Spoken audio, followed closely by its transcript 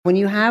When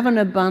you have an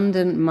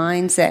abundant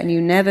mindset and you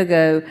never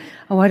go,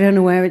 oh, I don't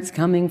know where it's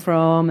coming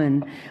from,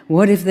 and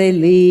what if they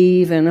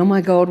leave, and oh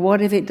my God,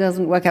 what if it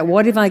doesn't work out?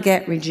 What if I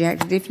get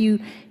rejected? If you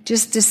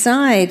just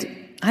decide,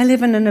 I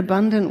live in an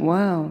abundant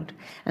world,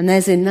 and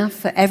there's enough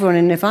for everyone,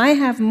 and if I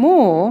have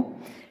more,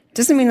 it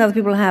doesn't mean other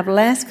people have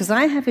less, because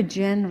I have a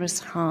generous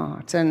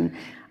heart, and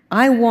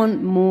I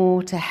want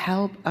more to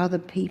help other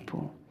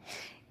people.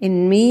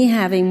 In me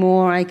having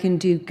more, I can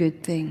do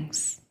good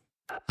things.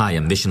 Hi,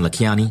 I'm Vishen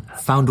Lakhiani,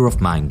 founder of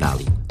Mind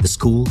Valley, the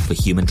school for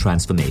human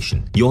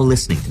transformation. You're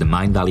listening to the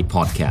Mind Valley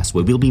podcast,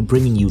 where we'll be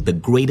bringing you the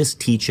greatest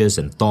teachers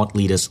and thought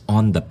leaders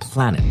on the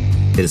planet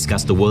to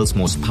discuss the world's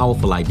most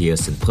powerful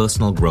ideas in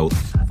personal growth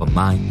for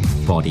mind,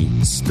 body,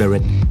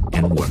 spirit,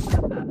 and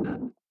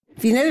work.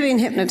 If you've never been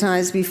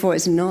hypnotized before,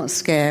 it's not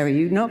scary.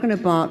 You're not going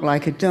to bark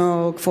like a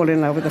dog, fall in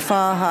love with a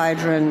fire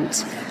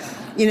hydrant.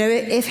 You know,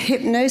 if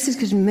hypnosis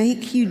could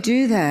make you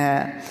do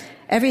that,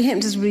 every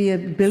hypnotist would be a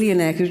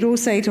billionaire. We'd all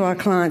say to our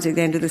clients at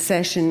the end of the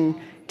session,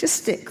 just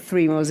stick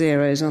 3 more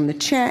zeros on the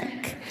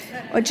check.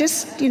 Or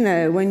just,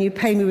 when you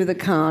pay me with a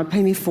card,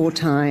 pay me 4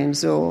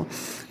 times. Or,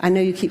 I know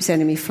you keep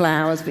sending me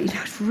flowers, but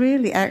I'd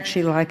really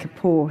actually like a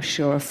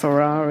Porsche or a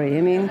Ferrari.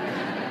 I mean,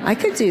 I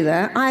could do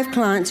that. I have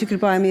clients who could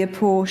buy me a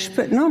Porsche,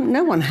 but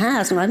no one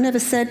has. And I've never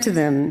said to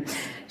them,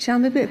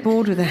 I'm a bit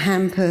bored with the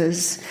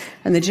hampers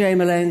and the Jo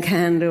Malone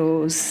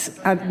candles.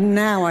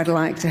 Now I'd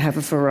like to have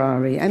a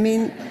Ferrari. I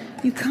mean,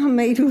 you can't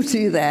make people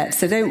do that,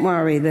 so don't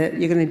worry that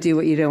you're going to do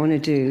what you don't want to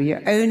do.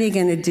 You're only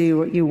going to do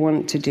what you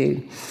want to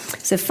do.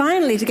 So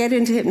finally, to get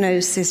into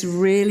hypnosis,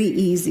 really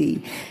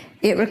easy.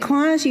 It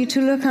requires you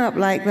to look up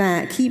like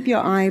that, keep your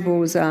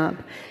eyeballs up,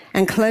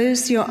 and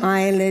close your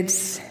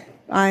eyelids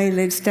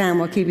down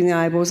while keeping the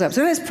eyeballs up.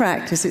 So let's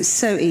practice. It's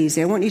so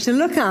easy. I want you to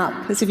look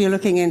up as if you're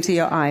looking into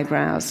your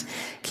eyebrows.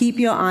 Keep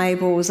your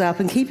eyeballs up,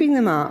 and keeping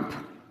them up,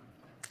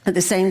 at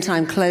the same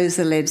time, close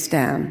the lids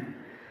down.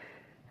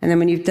 And then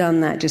when you've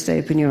done that, just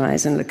open your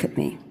eyes and look at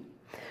me.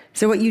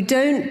 So what you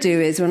don't do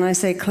is, when I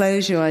say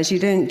close your eyes, you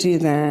don't do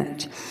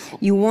that.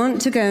 You want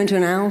to go into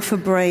an alpha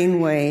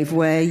brainwave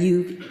where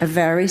you are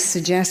very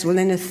suggestible,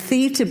 then a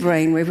theta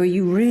brainwave where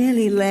you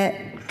really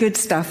let good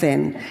stuff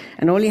in.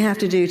 And all you have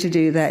to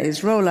do that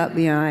is roll up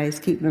the eyes,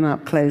 keep them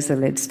up, close the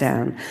lids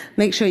down.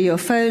 Make sure your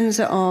phones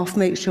are off.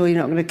 Make sure you're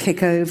not going to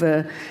kick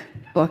over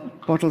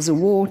bottles of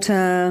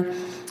water.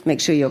 Make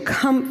sure you're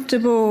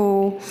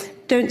comfortable.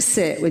 Don't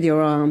sit with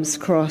your arms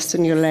crossed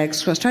and your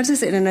legs crossed. Try to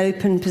sit in an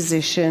open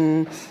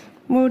position.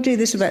 We'll do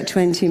this for about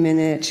 20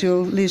 minutes.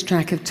 You'll lose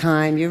track of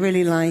time. You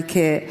really like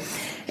it.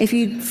 If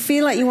you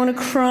feel like you want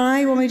to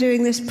cry when we're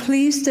doing this,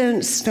 please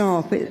don't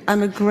stop.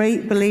 I'm a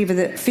great believer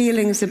that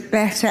feelings are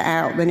better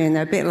out than in.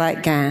 They're a bit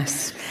like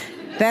gas.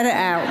 Better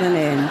out than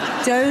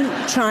in.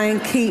 Don't try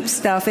and keep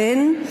stuff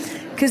in,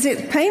 because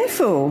it's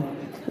painful.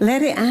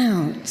 Let it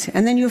out,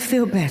 and then you'll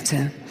feel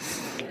better.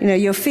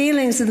 Your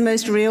feelings are the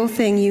most real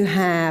thing you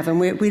have.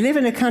 And we live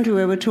in a country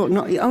where we're taught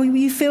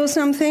you feel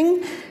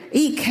something?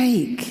 Eat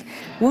cake.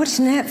 Watch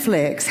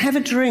Netflix. Have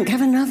a drink.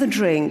 Have another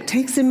drink.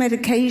 Take some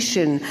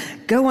medication.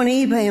 Go on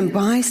eBay and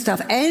buy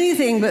stuff.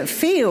 Anything but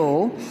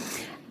feel.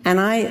 And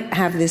I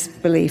have this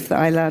belief that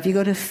I love. You've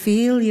got to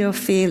feel your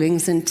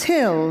feelings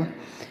until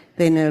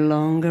they no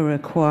longer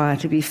require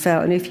to be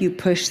felt. And if you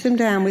push them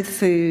down with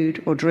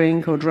food or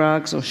drink or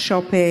drugs or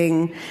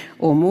shopping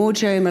or more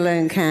Jo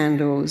Malone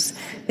candles,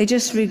 they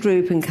just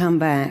regroup and come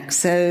back.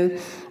 So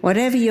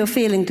whatever you're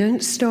feeling,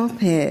 don't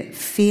stop it.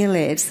 Feel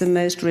it. It's the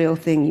most real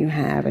thing you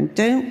have. And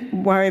don't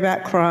worry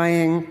about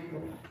crying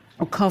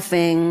or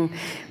coughing.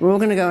 We're all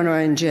going to go on our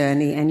own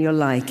journey, and you'll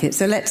like it.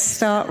 So let's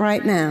start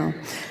right now.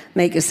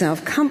 Make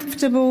yourself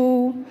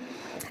comfortable.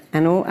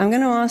 And I'm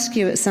going to ask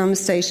you at some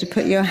stage to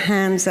put your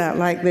hands out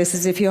like this,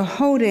 as if you're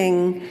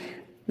holding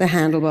the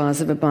handlebars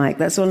of a bike.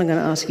 That's all I'm going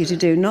to ask you to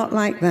do. Not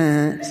like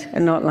that,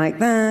 and not like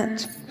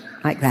that,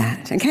 like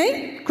that.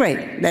 Okay?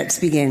 Great. Let's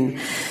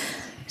begin.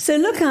 So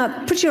look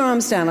up. Put your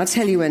arms down. I'll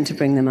tell you when to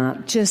bring them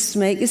up. Just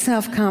make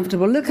yourself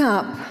comfortable. Look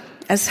up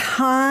as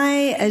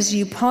high as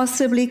you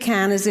possibly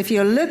can, as if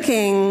you're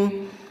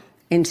looking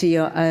into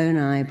your own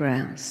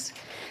eyebrows.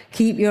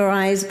 Keep your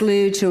eyes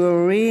glued to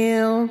a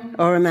real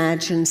or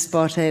imagined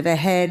spot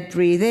overhead.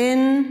 Breathe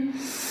in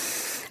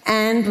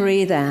and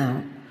breathe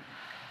out.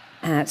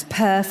 That's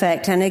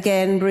perfect. And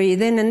again,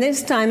 breathe in. And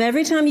this time,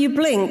 every time you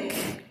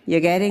blink,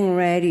 you're getting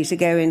ready to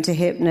go into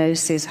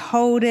hypnosis.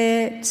 Hold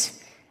it.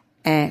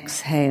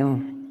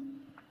 Exhale.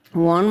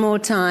 One more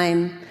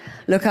time.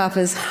 Look up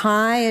as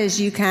high as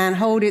you can.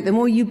 Hold it. The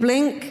more you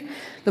blink,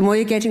 the more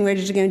you're getting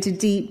ready to go into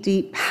deep,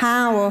 deep,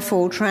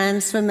 powerful,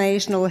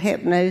 transformational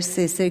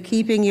hypnosis. So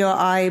keeping your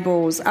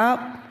eyeballs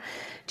up.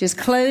 Just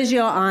close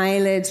your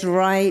eyelids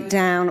right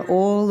down,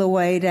 all the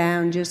way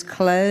down. Just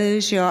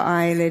close your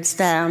eyelids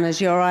down. As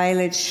your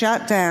eyelids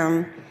shut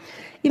down,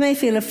 you may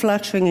feel a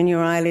fluttering in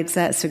your eyelids.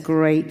 That's a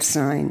great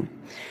sign.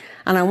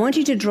 And I want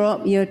you to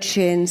drop your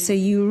chin so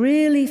you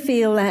really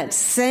feel that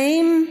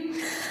same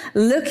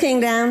looking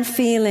down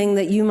feeling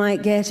that you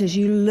might get as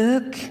you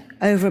look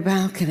over a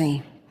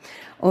balcony,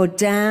 or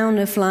down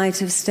a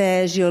flight of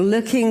stairs, you're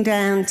looking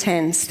down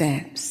 10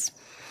 steps.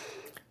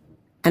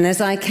 And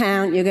as I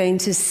count, you're going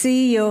to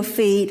see your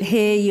feet,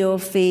 hear your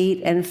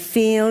feet, and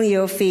feel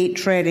your feet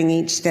treading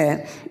each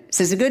step.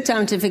 So it's a good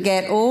time to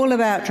forget all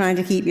about trying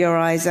to keep your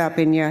eyes up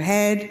in your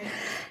head.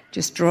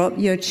 Just drop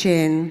your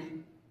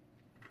chin.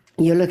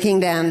 You're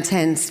looking down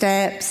 10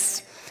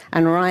 steps,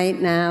 and right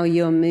now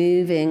you're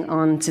moving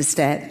on to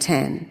step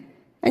 10.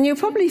 And you'll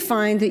probably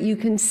find that you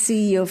can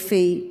see your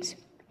feet,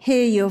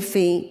 hear your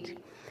feet,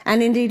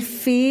 and indeed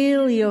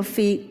feel your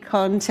feet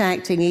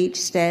contacting each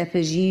step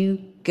as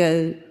you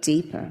go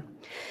deeper.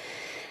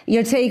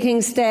 You're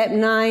taking step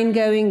 9,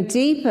 going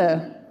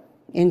deeper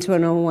into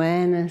an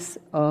awareness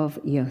of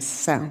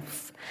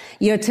yourself.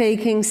 You're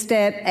taking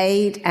step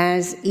 8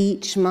 as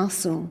each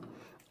muscle,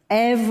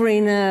 every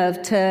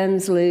nerve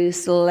turns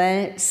loose,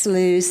 lets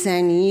loose,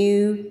 and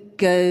you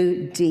go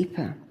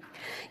deeper.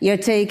 You're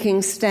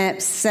taking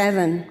step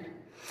 7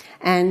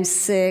 and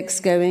 6,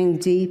 going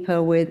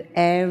deeper with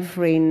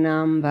every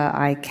number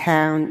I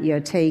count. You're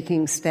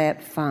taking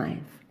step 5.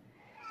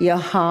 You're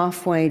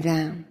halfway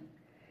down.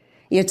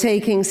 You're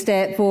taking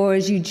step 4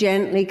 as you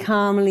gently,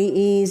 calmly,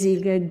 easy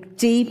go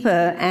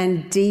deeper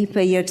and deeper.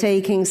 You're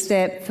taking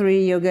step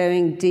 3. You're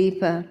going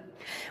deeper.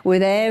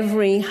 With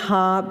every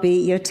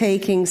heartbeat, you're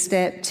taking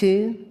step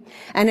 2.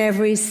 And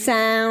every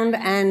sound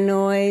and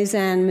noise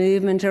and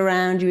movement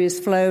around you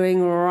is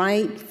flowing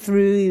right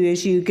through you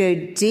as you go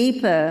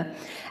deeper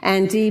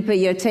and deeper.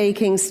 You're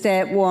taking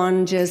step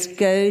 1. Just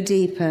go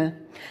deeper.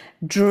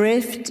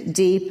 Drift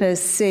deeper,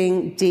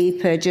 sink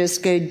deeper,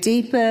 just go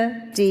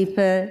deeper,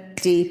 deeper,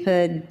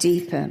 deeper,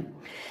 deeper.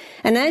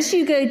 And as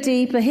you go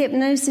deeper,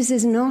 hypnosis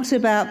is not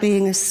about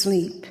being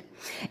asleep.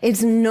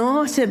 It's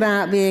not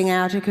about being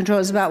out of control.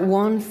 It's about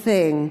one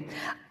thing.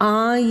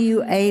 Are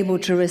you able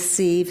to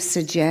receive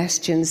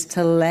suggestions,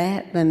 to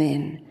let them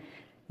in?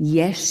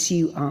 Yes,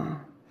 you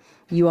are.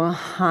 You are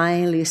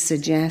highly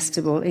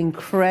suggestible,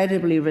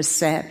 incredibly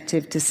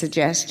receptive to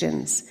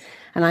suggestions.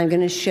 And I'm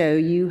going to show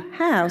you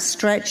how.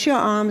 Stretch your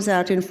arms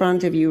out in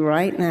front of you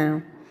right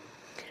now,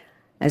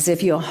 as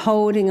if you're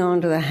holding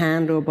onto the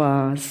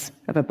handlebars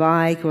of a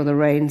bike or the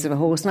reins of a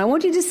horse. And I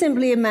want you to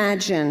simply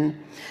imagine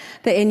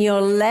that in your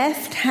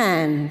left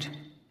hand,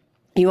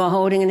 you are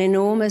holding an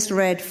enormous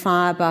red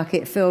fire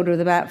bucket filled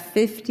with about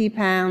 50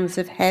 pounds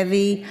of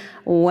heavy,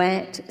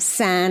 wet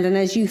sand. And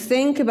as you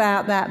think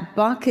about that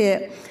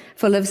bucket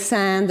full of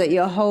sand that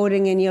you're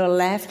holding in your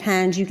left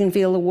hand, you can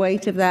feel the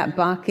weight of that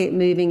bucket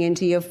moving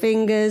into your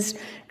fingers,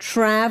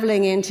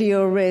 traveling into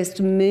your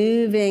wrist,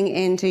 moving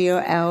into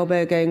your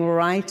elbow, going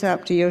right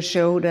up to your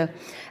shoulder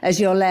as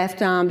your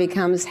left arm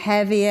becomes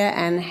heavier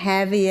and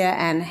heavier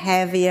and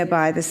heavier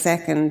by the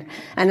second.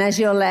 And as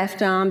your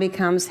left arm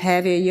becomes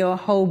heavier, your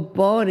whole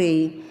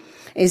body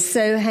is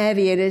so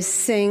heavy it is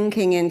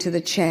sinking into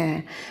the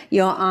chair.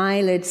 Your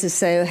eyelids are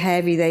so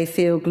heavy they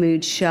feel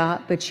glued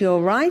shut, but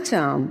your right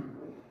arm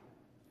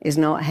is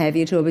not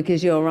heavy at all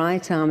because your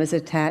right arm is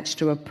attached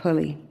to a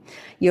pulley.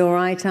 Your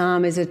right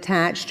arm is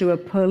attached to a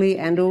pulley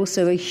and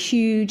also a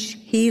huge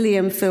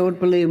helium-filled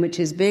balloon, which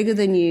is bigger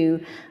than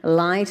you,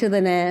 lighter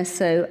than air,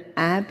 so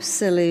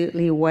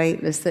absolutely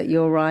weightless that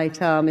your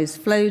right arm is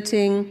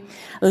floating,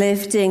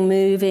 lifting,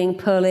 moving,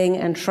 pulling,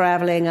 and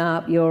traveling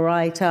up. Your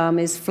right arm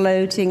is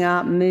floating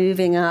up,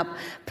 moving up,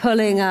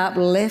 pulling up,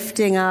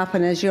 lifting up,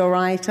 and as your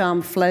right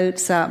arm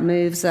floats up,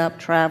 moves up,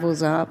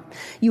 travels up,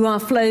 you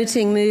are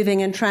floating,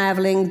 moving, and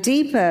traveling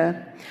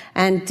deeper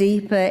and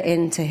deeper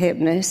into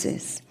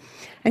hypnosis.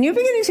 And you're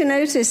beginning to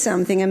notice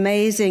something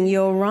amazing.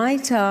 Your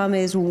right arm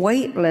is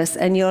weightless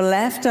and your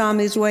left arm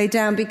is way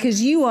down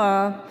because you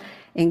are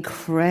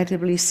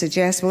incredibly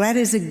suggestible. That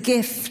is a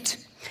gift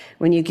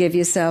when you give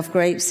yourself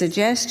great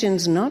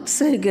suggestions, not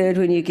so good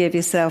when you give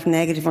yourself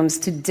negative ones.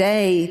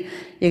 Today,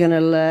 you're going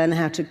to learn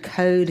how to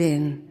code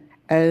in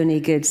only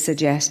good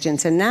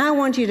suggestions. And now I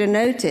want you to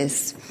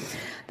notice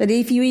that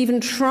if you even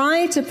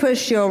try to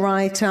push your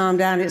right arm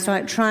down, it's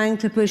like trying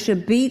to push a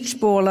beach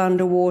ball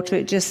underwater.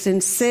 It just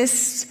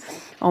insists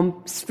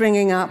on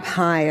springing up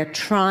higher.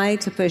 Try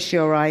to push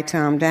your right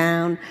arm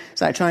down.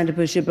 It's like trying to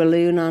push a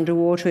balloon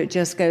underwater. It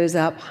just goes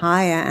up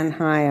higher and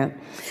higher.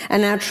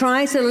 And now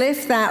try to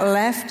lift that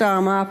left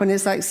arm up, and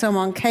it's like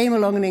someone came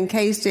along and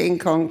encased it in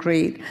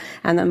concrete.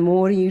 And the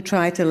more you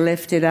try to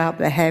lift it up,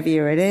 the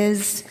heavier it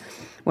is.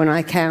 When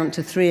I count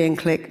to 3 and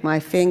click my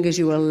fingers,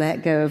 you will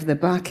let go of the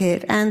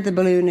bucket and the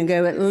balloon and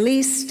go at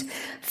least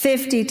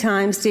 50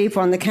 times deeper.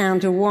 On the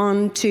count of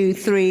 1, 2,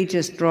 3,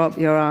 just drop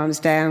your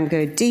arms down.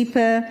 Go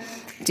deeper,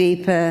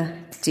 deeper,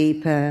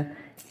 deeper,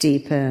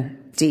 deeper,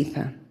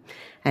 deeper.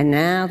 And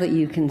now that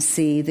you can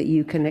see that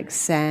you can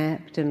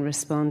accept and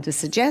respond to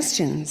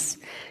suggestions,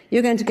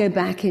 you're going to go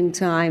back in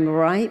time,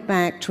 right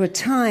back to a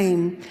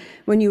time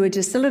when you were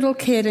just a little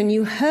kid and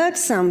you heard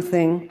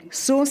something,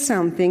 saw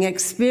something,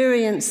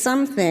 experienced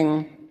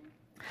something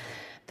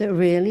that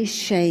really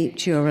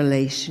shaped your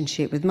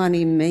relationship with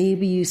money.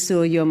 Maybe you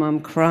saw your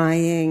mum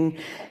crying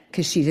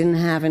because she didn't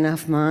have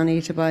enough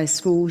money to buy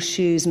school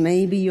shoes.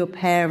 Maybe your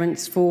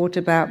parents fought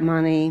about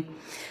money.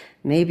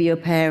 Maybe your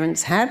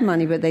parents had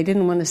money, but they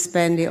didn't want to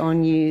spend it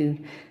on you.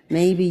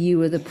 Maybe you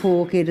were the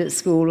poor kid at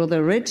school or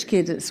the rich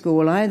kid at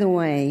school. Either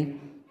way,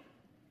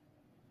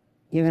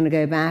 you're going to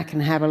go back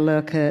and have a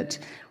look at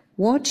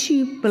what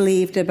you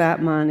believed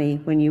about money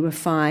when you were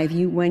 5,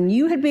 when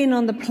you had been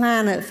on the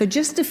planet for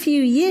just a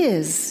few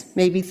years,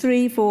 maybe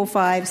 3, 4,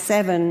 5,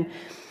 7,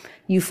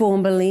 you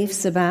form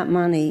beliefs about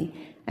money.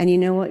 And you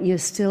know what? You're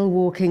still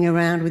walking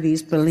around with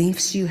these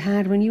beliefs you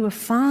had when you were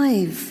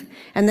 5.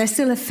 And they're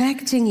still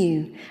affecting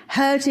you,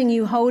 hurting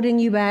you, holding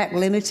you back,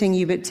 limiting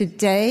you. But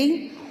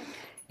today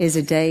is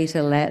a day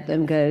to let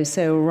them go.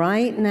 So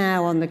right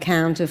now, on the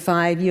count of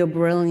 5, your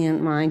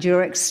brilliant mind,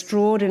 your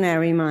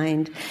extraordinary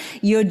mind,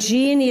 your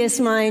genius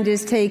mind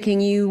is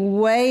taking you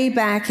way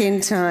back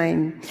in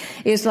time.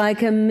 It's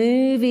like a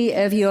movie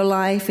of your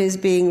life is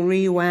being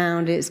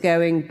rewound. It's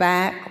going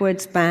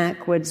backwards,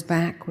 backwards,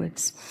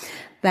 backwards.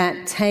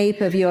 That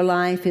tape of your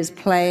life is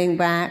playing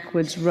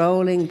backwards,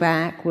 rolling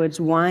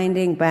backwards,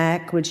 winding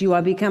backwards. You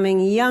are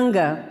becoming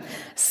younger,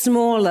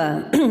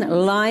 smaller,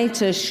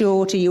 lighter,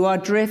 shorter. You are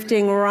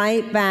drifting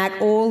right back,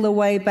 all the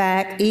way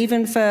back,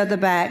 even further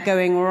back,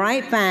 going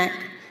right back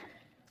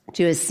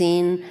to a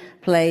scene,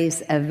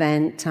 place,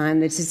 event, time.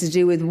 This is to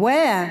do with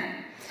where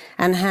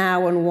and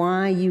how and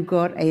why you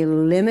got a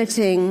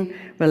limiting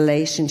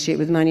relationship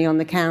with money. On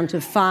the count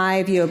of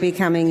 5, you're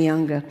becoming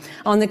younger.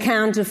 On the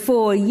count of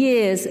 4,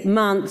 years,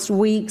 months,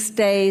 weeks,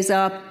 days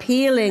are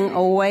peeling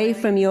away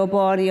from your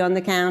body. On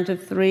the count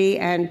of 3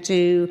 and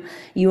 2,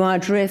 you are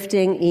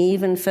drifting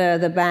even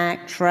further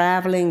back,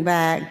 traveling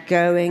back,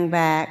 going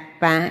back,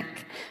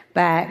 back,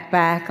 back,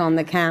 back. On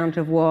the count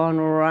of 1,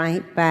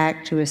 right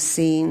back to a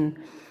scene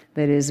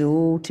that is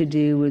all to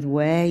do with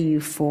where you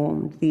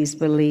formed these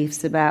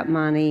beliefs about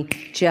money.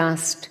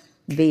 Just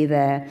be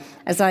there.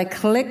 As I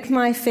click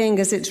my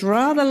fingers, it's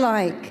rather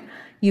like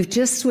you've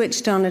just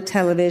switched on a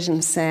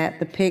television set.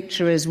 The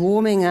picture is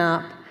warming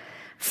up,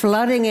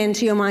 flooding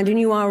into your mind, and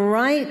you are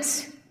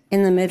right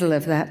in the middle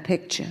of that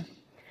picture.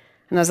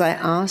 And as I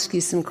ask you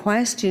some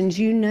questions,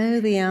 you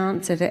know the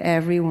answer to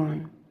every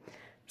one.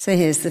 So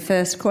here's the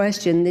first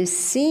question. This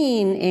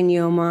scene in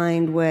your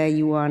mind where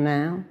you are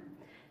now,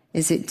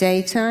 is it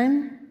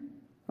daytime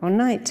or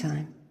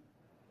nighttime?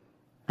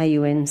 Are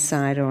you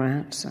inside or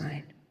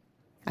outside?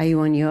 Are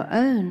you on your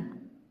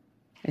own?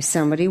 Is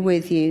somebody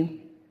with you?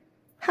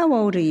 How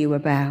old are you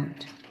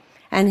about?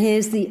 And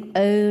here's the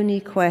only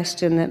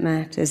question that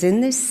matters.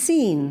 In this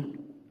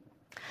scene,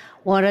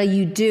 what are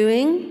you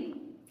doing,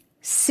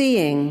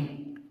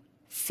 seeing,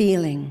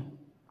 feeling,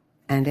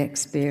 and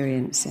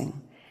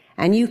experiencing?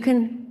 And you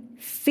can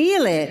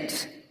feel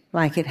it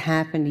like it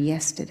happened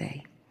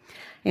yesterday.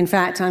 In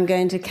fact, I'm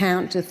going to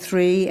count to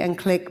 3 and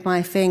click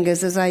my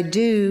fingers. As I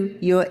do,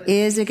 your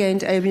ears are going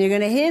to open. You're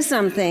going to hear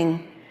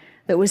something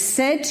that was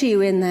said to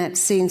you in that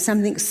scene,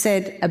 something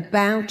said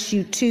about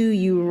you, to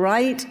you,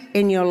 right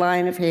in your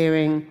line of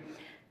hearing,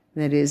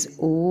 that is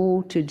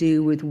all to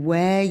do with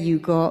where you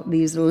got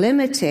these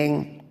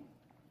limiting,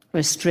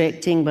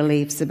 restricting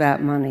beliefs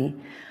about money.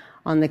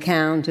 On the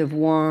count of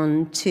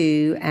 1,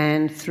 2,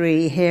 and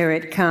 3, here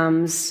it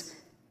comes.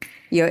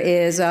 Your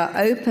ears are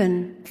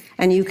open,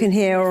 and you can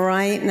hear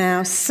right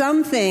now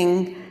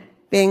something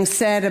being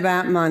said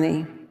about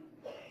money.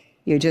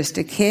 You're just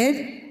a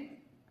kid,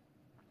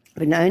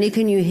 but not only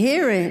can you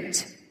hear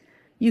it,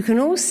 you can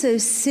also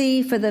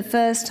see for the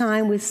first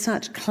time with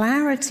such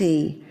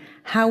clarity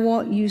how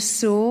what you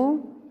saw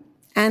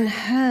and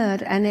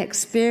heard and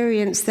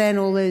experienced then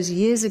all those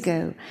years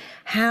ago,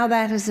 how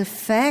that has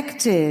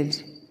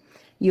affected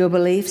your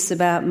beliefs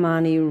about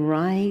money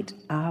right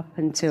up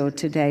until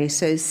today.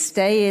 So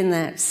stay in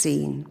that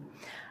scene.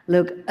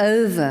 Look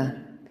over,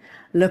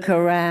 look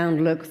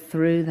around, look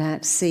through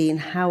that scene.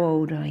 How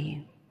old are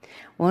you?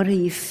 What are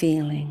you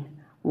feeling?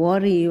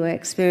 What are you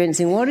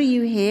experiencing? What are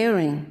you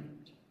hearing?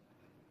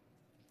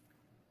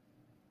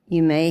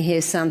 You may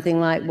hear something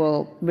like,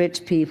 well,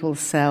 rich people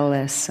sell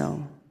their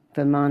soul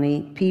for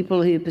money.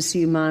 People who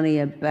pursue money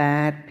are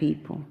bad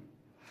people.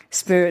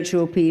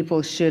 Spiritual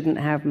people shouldn't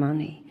have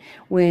money.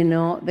 We're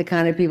not the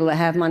kind of people that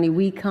have money.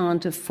 We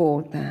can't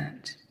afford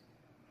that.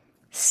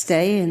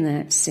 Stay in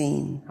that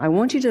scene. I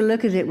want you to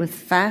look at it with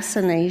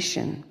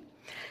fascination.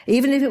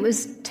 Even if it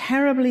was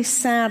terribly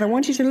sad, I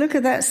want you to look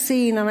at that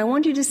scene and I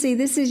want you to see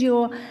this is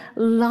your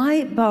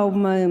light bulb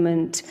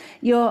moment,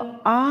 your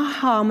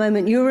aha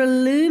moment, your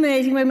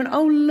illuminating moment.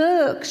 Oh,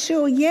 look,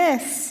 sure,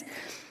 yes,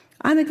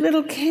 I'm a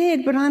little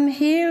kid, but I'm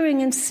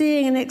hearing and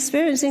seeing and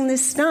experiencing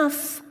this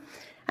stuff,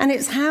 and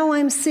it's how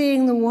I'm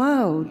seeing the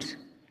world.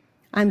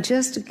 I'm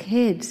just a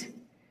kid,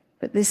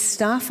 but this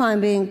stuff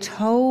I'm being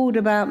told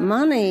about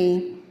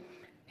money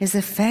is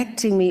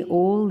affecting me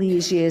all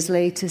these years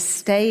later.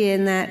 Stay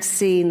in that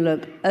scene,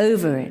 look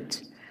over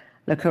it,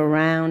 look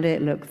around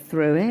it, look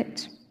through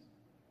it.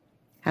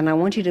 And I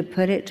want you to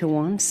put it to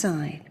one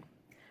side,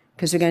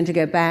 because we're going to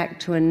go back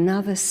to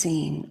another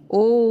scene,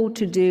 all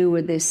to do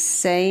with this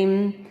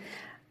same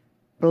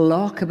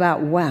block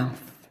about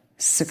wealth,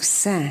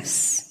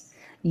 success,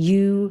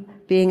 you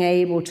being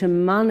able to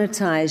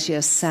monetize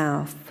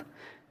yourself,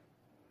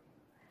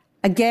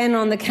 Again,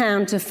 on the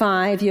count of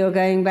 5, you're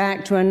going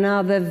back to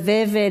another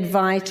vivid,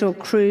 vital,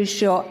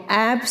 crucial,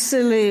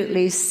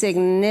 absolutely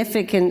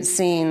significant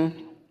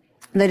scene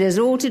that is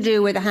all to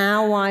do with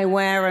how, why,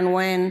 where, and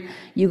when.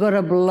 You got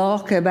a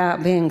block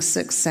about being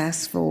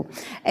successful,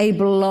 a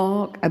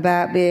block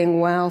about being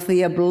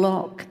wealthy, a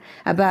block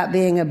about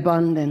being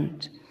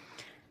abundant.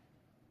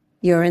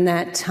 You're in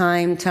that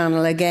time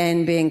tunnel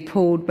again, being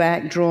pulled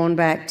back, drawn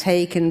back,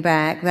 taken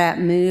back. That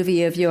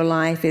movie of your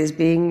life is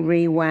being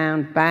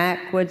rewound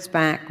backwards,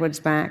 backwards,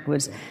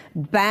 backwards.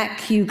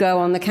 Back you go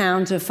on the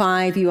count of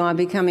 5. You are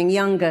becoming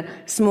younger,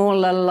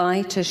 smaller,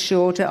 lighter,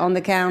 shorter. On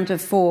the count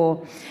of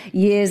 4,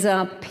 years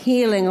are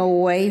peeling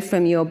away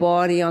from your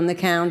body. On the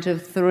count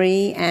of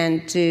 3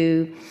 and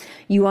 2,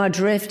 you are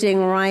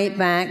drifting right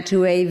back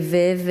to a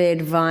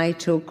vivid,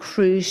 vital,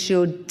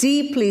 crucial,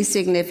 deeply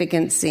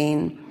significant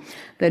scene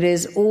that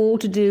is all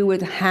to do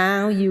with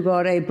how you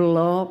got a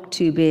block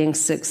to being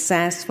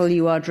successful.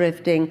 You are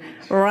drifting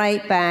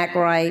right back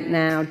right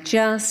now.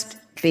 Just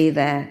be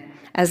there.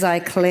 As I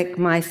click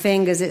my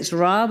fingers, it's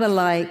rather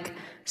like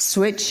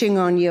switching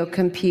on your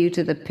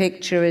computer. The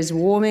picture is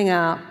warming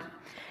up,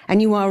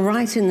 and you are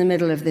right in the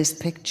middle of this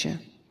picture,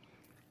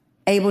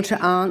 able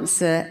to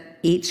answer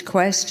each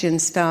question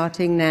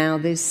starting now.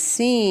 This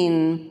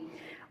scene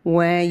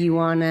where you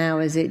are now,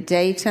 is it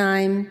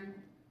daytime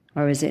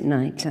or is it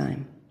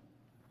nighttime?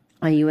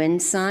 Are you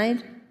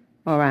inside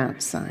or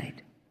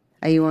outside?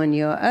 Are you on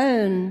your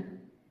own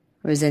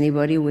or is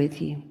anybody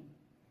with you?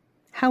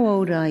 How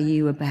old are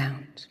you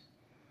about?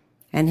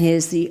 And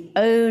here's the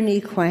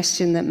only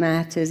question that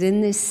matters. In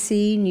this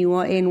scene you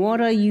are in,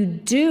 what are you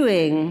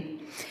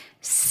doing,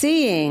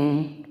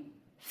 seeing,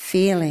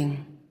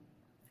 feeling,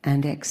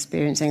 and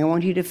experiencing? I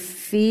want you to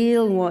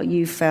feel what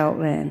you felt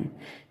then.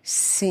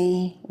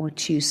 See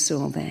what you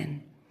saw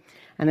then.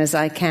 And as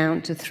I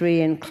count to 3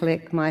 and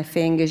click my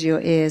fingers,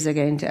 your ears are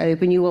going to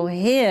open. You will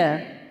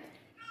hear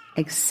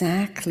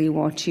exactly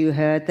what you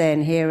heard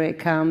then. Here it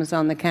comes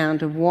on the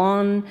count of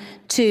 1,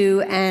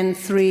 2, and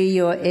 3.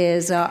 Your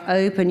ears are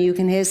open. You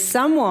can hear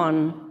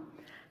someone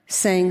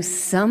saying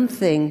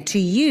something to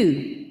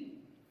you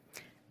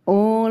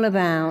all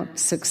about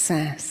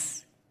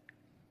success.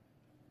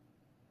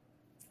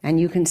 And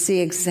you can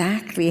see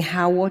exactly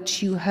how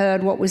what you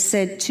heard, what was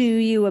said to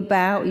you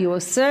about you, or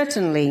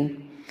certainly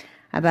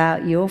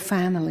about your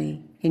family,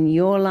 in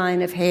your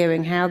line of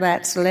hearing, how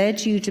that's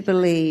led you to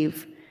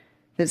believe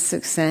that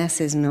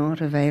success is not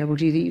available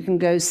to you, that you can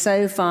go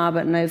so far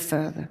but no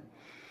further,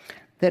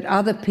 that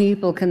other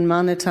people can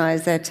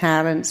monetize their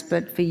talents,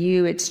 but for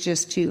you it's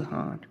just too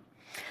hard.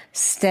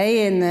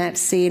 Stay in that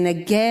scene.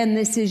 Again,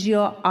 this is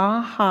your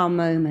aha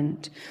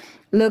moment.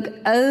 Look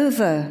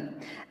over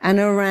and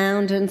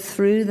around and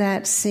through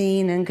that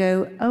scene and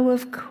go, oh,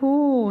 of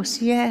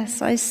course,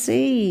 yes, I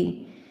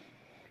see.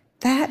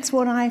 That's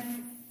what I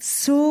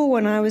saw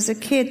when I was a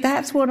kid.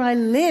 That's what I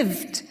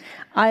lived.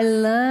 I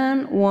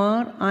learned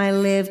what I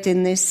lived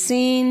in this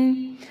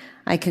scene.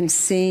 I can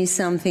see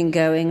something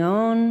going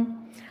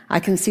on. I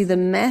can see the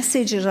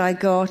message that I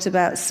got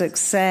about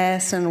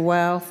success and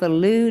wealth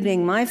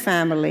eluding my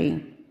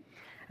family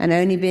and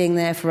only being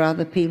there for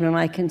other people. And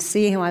I can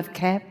see how I've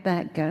kept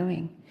that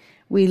going.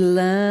 We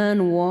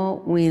learn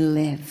what we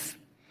live.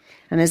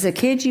 And as a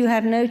kid, you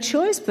had no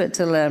choice but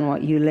to learn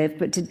what you lived.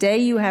 But today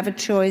you have a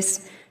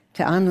choice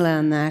to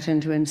unlearn that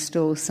and to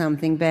install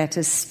something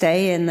better.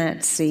 Stay in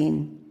that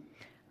scene.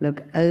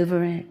 Look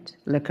over it,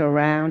 look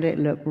around it,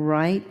 look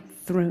right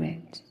through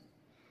it.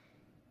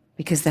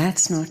 Because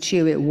that's not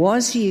you. It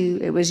was you.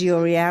 It was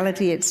your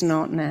reality. It's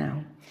not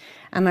now.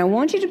 And I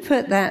want you to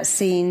put that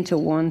scene to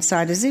one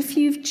side as if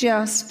you've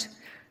just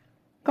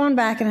gone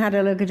back and had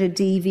a look at a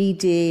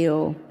DVD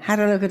or had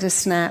a look at a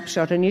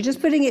snapshot, and you're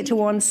just putting it to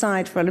one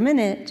side for a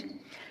minute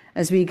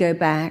as we go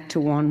back to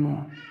one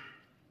more.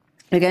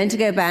 We're going to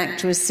go back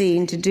to a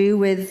scene to do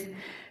with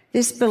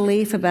this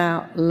belief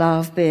about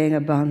love being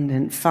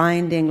abundant,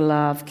 finding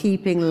love,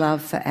 keeping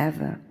love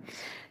forever.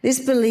 This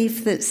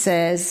belief that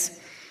says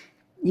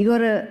you got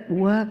to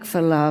work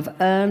for love,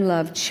 earn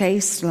love,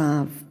 chase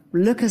love,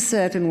 look a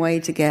certain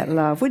way to get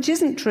love, which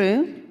isn't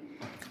true.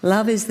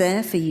 Love is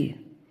there for you,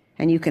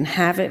 and you can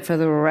have it for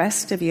the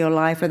rest of your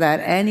life without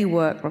any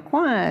work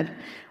required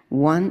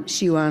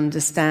once you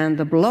understand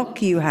the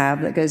block you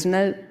have that goes,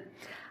 no,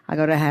 I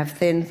got to have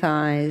thin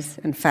thighs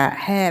and fat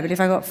hair, but if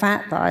I got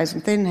fat thighs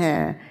and thin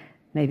hair,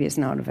 maybe it's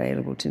not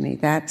available to me.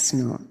 That's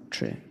not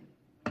true.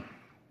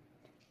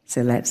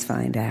 So let's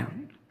find out.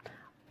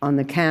 On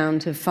the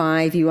count of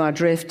 5, you are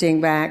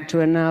drifting back to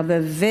another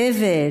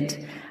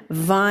vivid,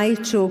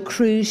 vital,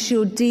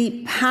 crucial,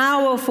 deep,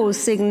 powerful,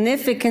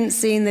 significant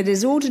scene that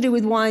is all to do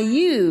with why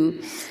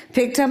you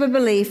picked up a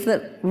belief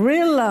that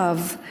real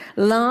love,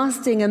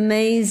 lasting,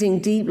 amazing,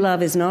 deep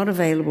love is not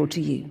available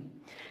to you.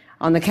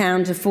 On the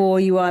count of 4,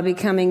 you are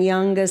becoming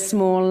younger,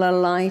 smaller,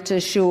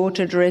 lighter,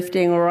 shorter,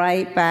 drifting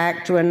right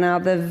back to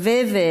another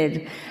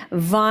vivid,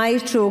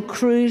 vital,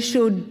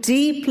 crucial,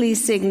 deeply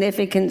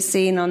significant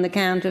scene. On the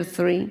count of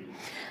 3,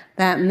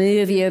 That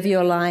movie of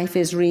your life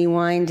is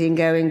rewinding,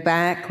 going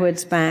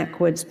backwards,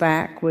 backwards,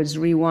 backwards,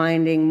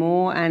 rewinding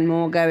more and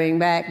more, going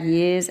back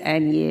years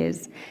and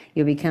years.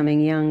 You're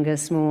becoming younger,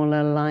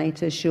 smaller,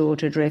 lighter,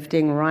 shorter,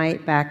 drifting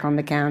right back on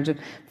the count of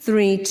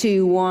 3,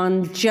 2,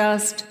 1.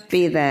 Just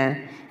be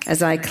there.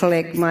 As I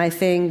click my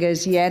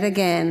fingers yet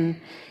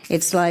again,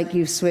 it's like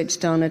you've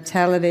switched on a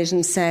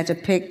television set. A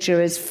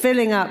picture is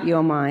filling up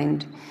your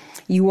mind.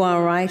 You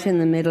are right in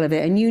the middle of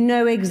it, and you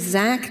know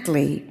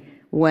exactly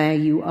where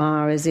you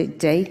are. Is it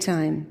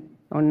daytime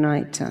or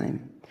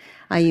nighttime?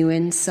 Are you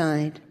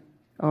inside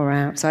or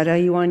outside? Are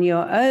you on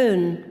your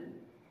own?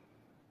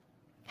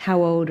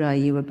 How old are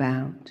you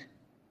about?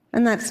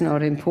 And that's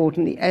not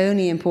important. The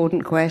only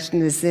important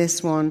question is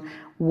this one.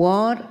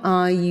 What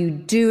are you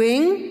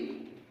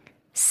doing,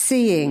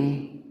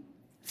 seeing,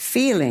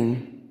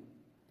 feeling,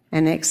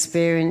 and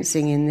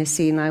experiencing in this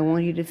scene? I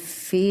want you to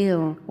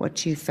feel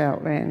what you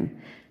felt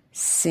then.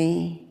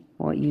 See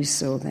what you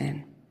saw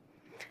then.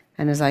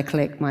 And as I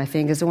click my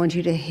fingers, I want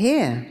you to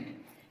hear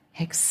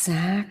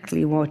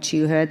exactly what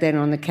you heard. Then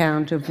on the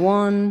count of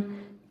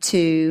 1,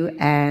 2,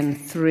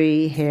 and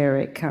 3, here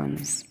it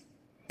comes.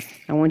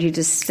 I want you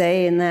to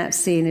stay in that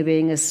scene of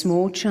being a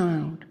small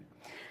child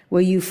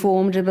where you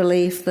formed a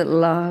belief that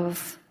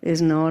love is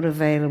not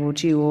available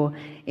to you, or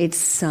it's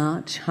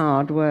such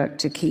hard work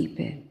to keep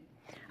it.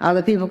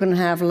 Other people can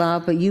have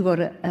love, but you've got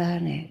to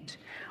earn it.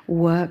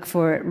 Work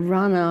for it,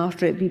 run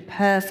after it, be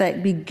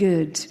perfect, be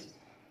good.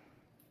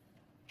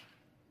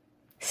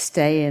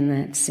 Stay in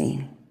that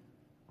scene.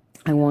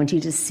 I want you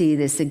to see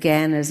this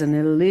again as an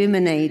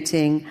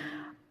illuminating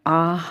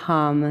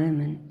aha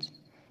moment,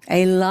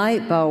 a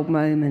light bulb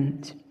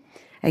moment.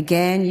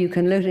 Again, you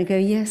can look and go,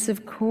 yes,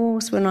 of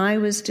course, when I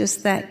was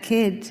just that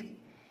kid,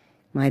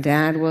 my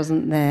dad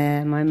wasn't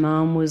there, my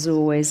mom was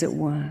always at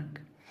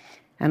work,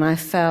 and I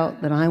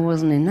felt that I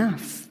wasn't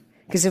enough.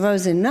 Because if I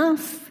was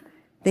enough,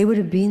 they would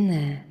have been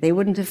there. They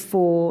wouldn't have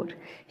fought.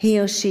 He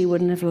or she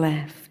wouldn't have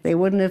left. They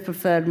wouldn't have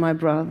preferred my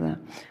brother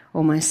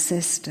or my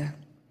sister.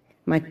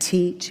 My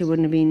teacher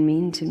wouldn't have been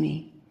mean to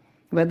me.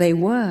 But they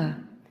were.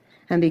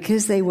 And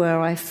because they were,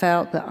 I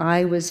felt that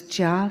I was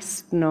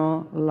just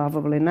not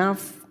lovable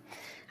enough.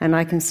 And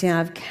I can see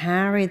I've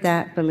carried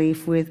that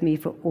belief with me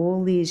for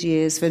all these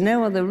years for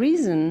no other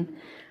reason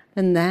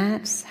than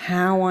that's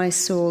how I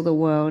saw the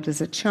world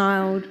as a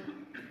child.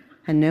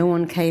 And no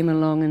one came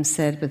along and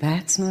said, but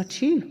that's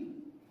not you.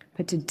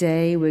 But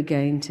today we're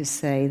going to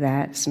say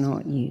that's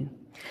not you.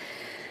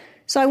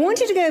 So I want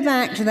you to go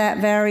back to that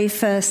very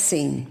first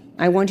scene.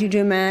 I want you to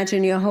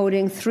imagine you're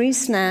holding 3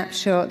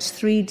 snapshots,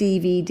 3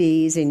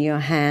 DVDs in your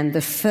hand.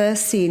 The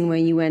first scene where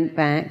you went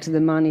back to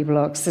the money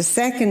blocks. The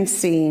second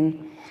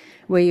scene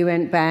where you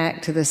went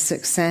back to the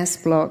success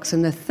blocks.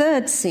 And the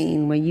third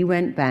scene where you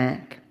went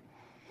back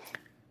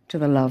to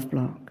the love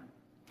block.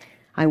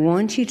 I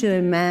want you to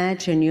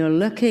imagine you're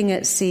looking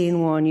at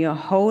scene 1. You're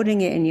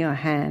holding it in your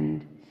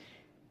hand.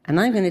 And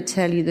I'm going to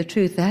tell you the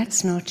truth.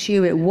 That's not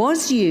you. It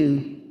was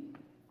you,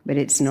 but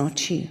it's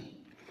not you.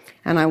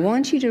 And I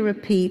want you to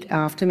repeat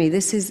after me.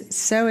 This is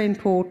so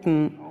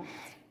important.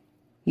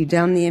 You've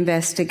done the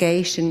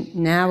investigation.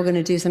 Now we're going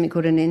to do something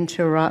called an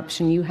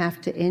interruption. You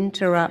have to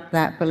interrupt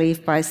that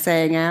belief by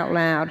saying out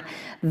loud,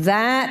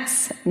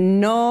 that's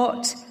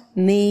not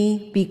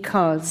me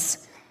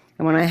because.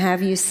 And when I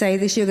have you say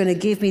this, you're going to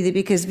give me the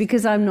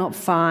because I'm not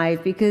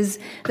 5, because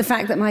the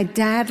fact that my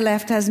dad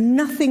left has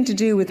nothing to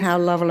do with how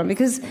lovable I am,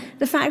 because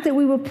the fact that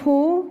we were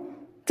poor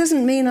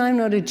doesn't mean I'm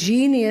not a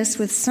genius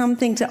with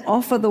something to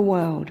offer the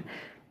world.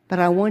 But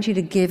I want you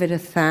to give it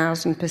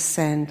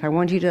 1,000%. I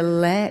want you to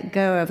let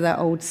go of that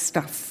old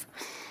stuff.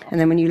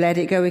 And then when you let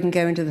it go, we can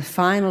go into the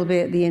final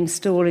bit, the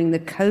installing, the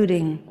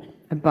coding,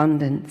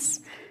 abundance.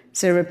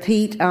 So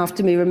repeat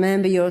after me.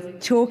 Remember, you're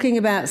talking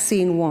about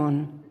scene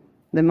 1.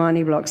 The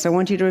money blocks. I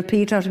want you to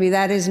repeat after me.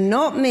 That is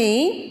not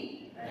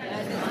me.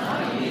 That is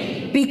not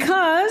me.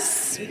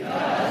 Because.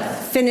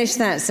 Finish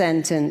that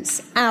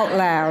sentence out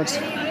loud.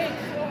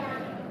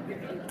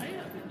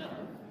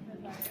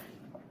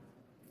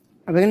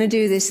 We're going to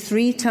do this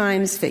 3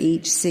 times for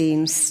each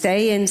scene.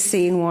 Stay in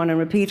scene 1 and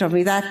repeat after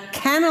me. That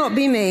cannot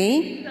be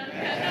me.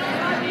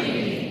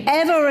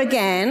 Ever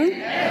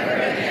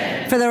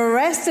again. For the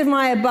rest of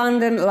my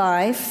abundant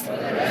life.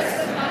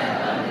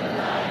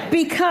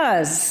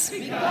 Because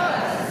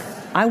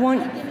I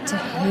want to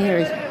hear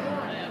it.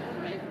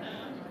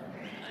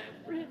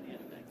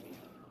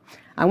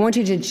 I want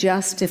you to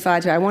justify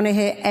it. I want to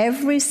hear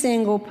every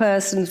single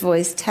person's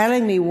voice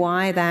telling me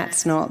why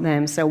that's not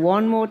them. So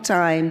one more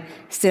time,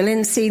 still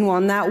in scene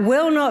 1. That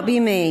will not be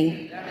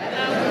me.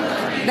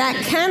 That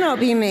cannot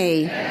be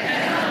me.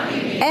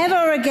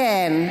 Ever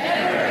again.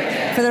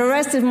 For the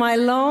rest of my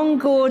long,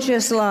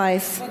 gorgeous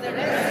life.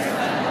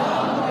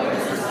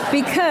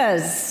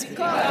 Because.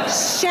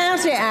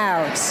 Shout it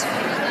out.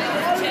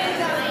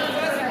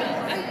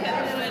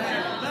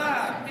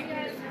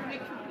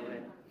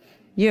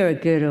 You're a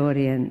good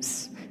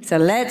audience. So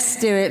let's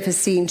do it for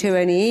scene 2,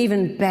 and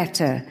even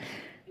better.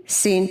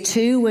 Scene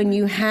 2, when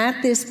you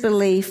had this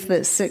belief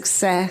that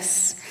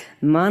success,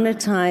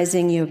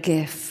 monetizing your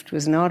gift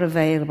was not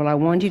available. I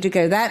want you to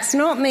go, that's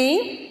not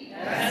me.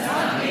 That's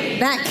not me.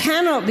 That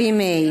cannot be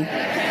me.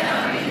 That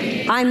cannot be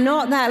me. I'm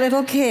not that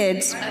little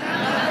kid.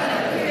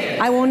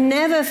 I will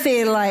never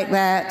feel like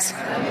that.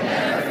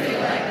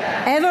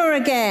 Ever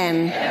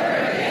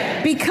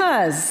again.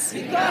 Because.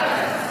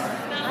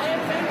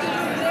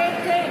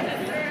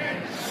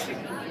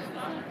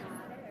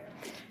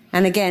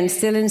 And again,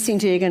 still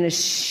instinctively, you're going to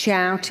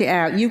shout it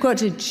out. You've got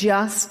to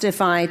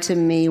justify to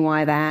me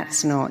why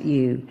that's not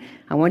you.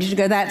 I want you to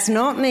go, that's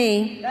not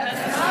me.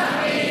 That's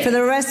not me. For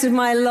the rest of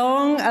my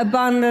long,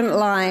 abundant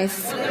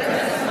life.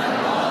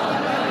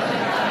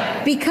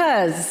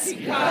 Because.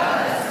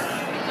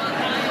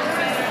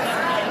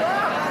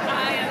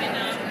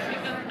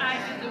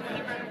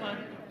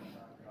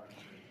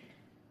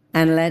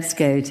 And let's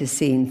go to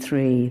scene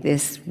 3.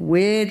 This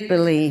weird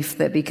belief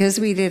that because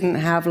we didn't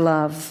have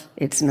love,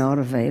 it's not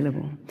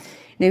available.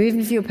 Now, even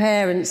if your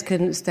parents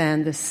couldn't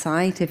stand the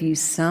sight of you,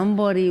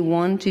 somebody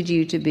wanted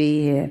you to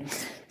be here.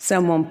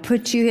 Someone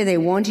put you here, they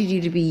wanted you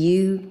to be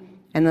you,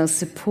 and they'll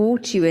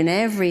support you in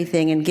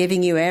everything and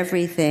giving you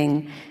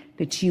everything,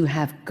 but you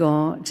have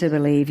got to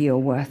believe you're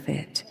worth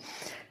it.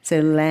 So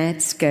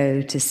let's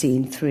go to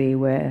scene 3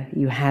 where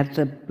you had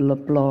the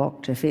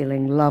block to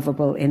feeling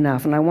lovable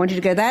enough. And I want you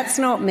to go, that's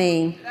not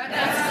me.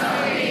 That's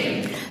not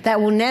me.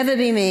 That will never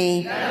be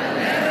me. That will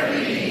never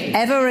be me.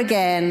 Ever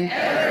again.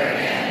 Ever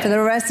again. For the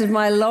rest of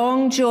my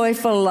long,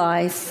 joyful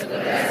life. For the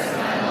rest of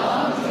my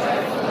long,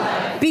 joyful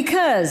life.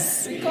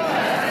 Because.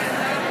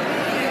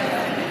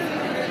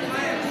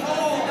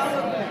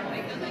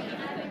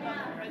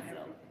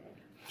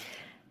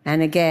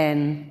 And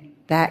again,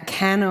 that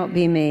cannot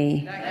be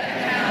me.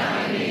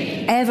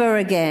 Ever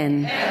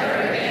again.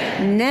 Ever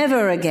again.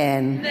 Never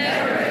again.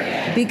 Never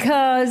again.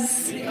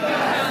 Because.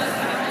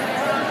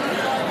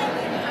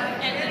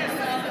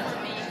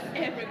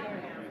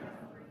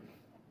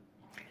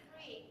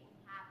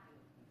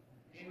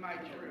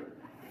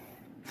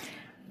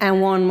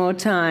 And one more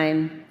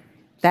time.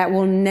 That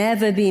will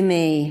never be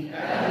me.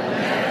 That will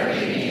never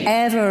be me.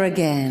 Ever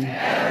again.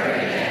 Ever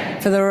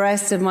again. For the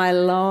rest of my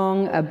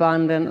long,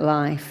 abundant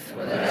life.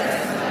 For the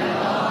rest of my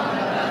long,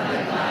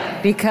 abundant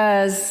life.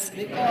 Because.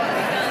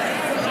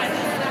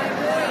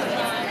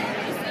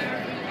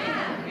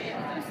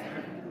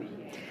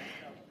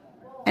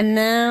 And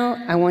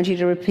now I want you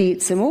to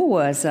repeat some more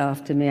words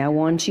after me. I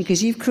want you,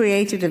 because you've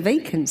created a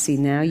vacancy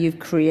now. You've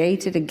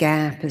created a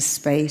gap, a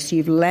space.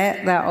 You've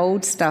let that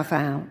old stuff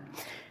out.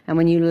 And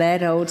when you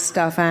let old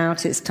stuff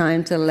out, it's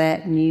time to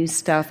let new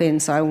stuff in.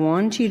 So I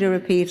want you to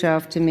repeat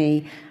after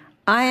me.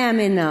 I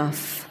am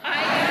enough. I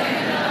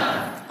am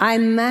enough. I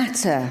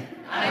matter.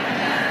 I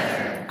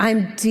matter.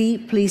 I'm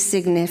deeply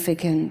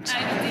significant.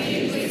 I'm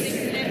deeply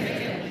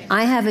significant.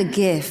 I have a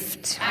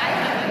gift. I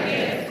have a gift.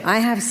 I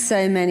have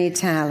so many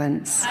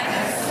talents. I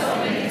have so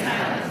many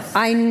talents.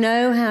 I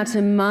know how to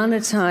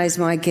monetize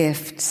my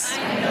gifts.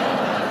 I know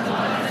how to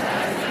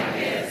monetize my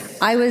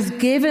gifts. I was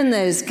given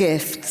those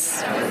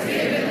gifts I was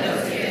given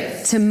those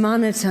gifts to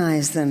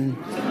monetize them,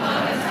 to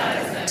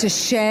monetize them, to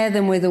share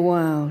them with the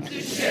world.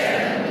 to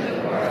share them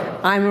with the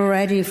world. I'm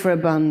ready for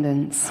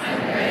abundance. I'm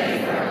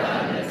ready for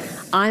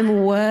abundance.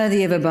 I'm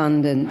worthy of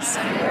abundance.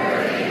 I'm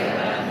worthy of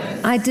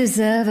abundance. I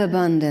deserve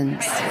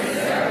abundance. I deserve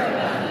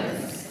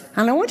abundance.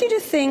 And I want you to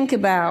think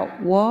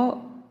about what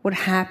would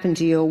happen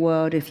to your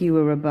world if you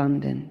were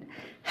abundant.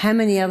 How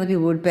many other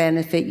people would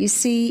benefit? You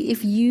see,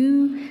 if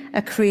you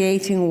are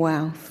creating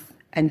wealth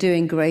and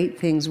doing great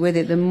things with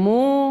it, the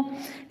more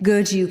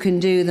good you can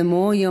do, the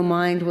more your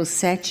mind will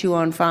set you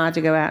on fire to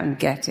go out and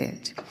get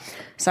it.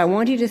 So I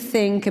want you to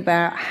think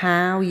about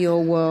how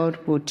your world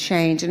will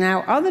change and how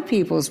other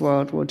people's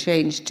world will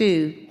change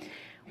too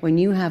when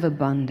you have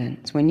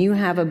abundance, when you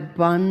have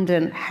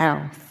abundant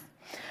health,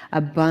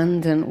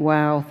 abundant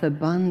wealth,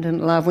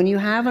 abundant love. When you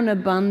have an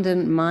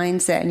abundant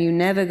mindset and you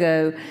never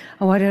go,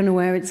 oh, I don't know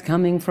where it's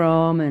coming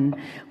from, and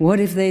what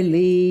if they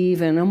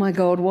leave, and oh my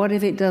God, what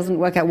if it doesn't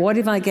work out? What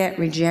if I get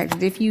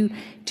rejected? If you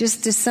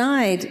just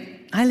decide,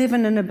 I live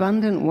in an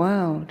abundant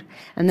world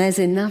and there's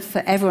enough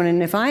for everyone,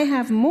 and if I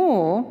have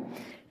more,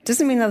 it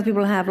doesn't mean other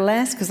people have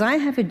less, because I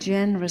have a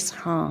generous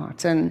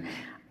heart and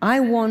I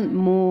want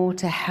more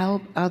to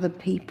help other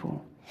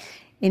people.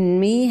 In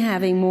me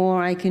having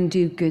more, I can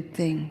do good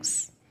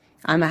things.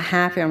 I'm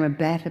a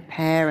better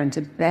parent,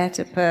 a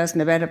better person,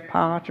 a better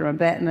partner, a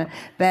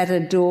better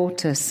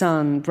daughter,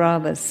 son,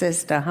 brother,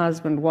 sister,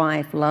 husband,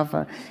 wife,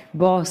 lover,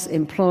 boss,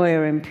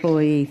 employer,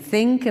 employee.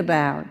 Think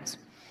about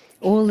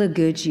all the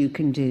good you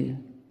can do.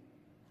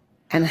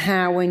 And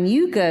how when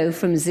you go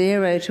from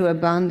zero to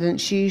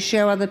abundance, you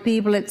show other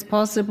people it's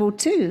possible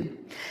too.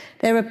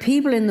 There are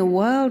people in the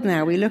world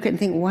now, we look at and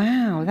think,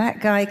 wow,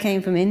 that guy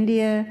came from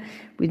India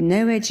with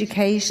no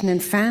education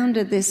and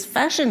founded this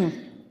fashion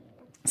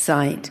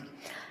site.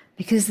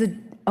 Because the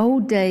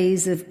old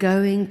days of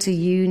going to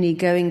uni,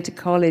 going to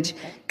college,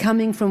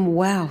 coming from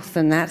wealth,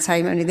 and that's how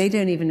you, they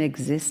don't even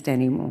exist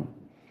anymore.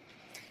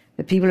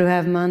 The people who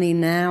have money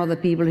now, the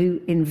people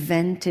who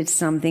invented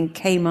something,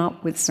 came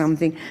up with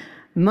something,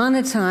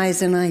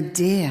 monetized an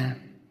idea.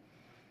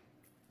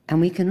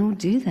 And we can all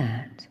do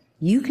that.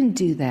 You can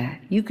do that.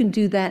 You can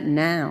do that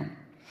now.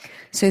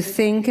 So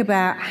think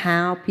about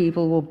how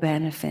people will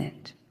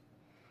benefit.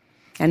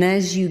 And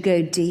as you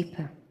go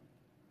deeper,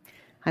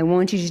 I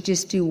want you to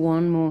just do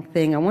one more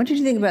thing. I want you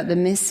to think about the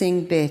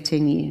missing bit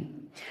in you.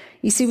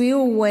 You see, we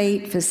all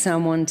wait for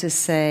someone to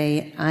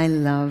say, I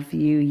love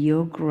you,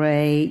 you're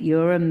great,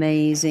 you're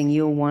amazing,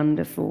 you're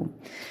wonderful.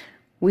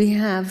 We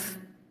have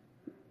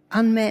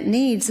unmet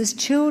needs. As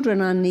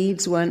children, our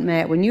needs weren't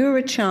met. When you were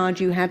a child,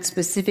 you had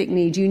specific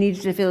needs. You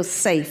needed to feel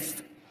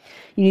safe.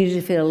 You needed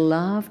to feel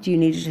loved. You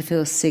needed to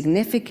feel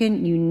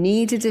significant. You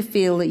needed to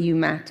feel that you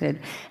mattered.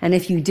 And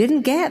if you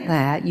didn't get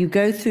that, you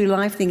go through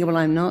life thinking, well,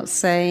 I'm not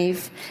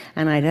safe,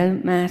 and I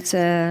don't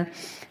matter,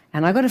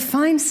 and I've got to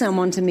find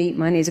someone to meet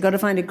my needs. I've got to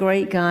find a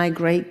great guy,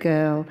 great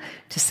girl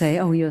to say,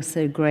 oh, you're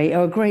so great,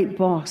 or a great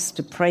boss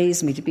to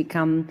praise me, to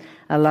become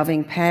a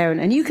loving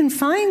parent. And you can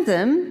find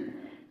them,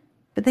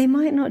 but they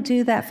might not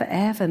do that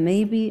forever,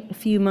 maybe a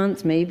few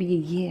months, maybe a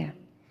year.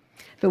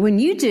 But when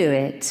you do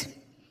it,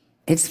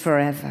 it's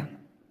forever.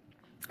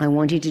 I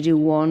want you to do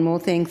one more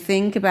thing.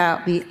 Think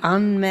about the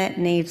unmet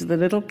needs of the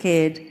little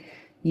kid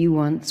you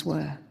once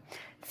were.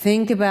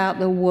 Think about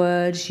the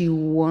words you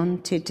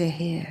wanted to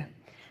hear.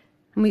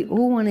 And we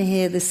all want to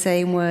hear the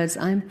same words.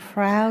 I'm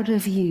proud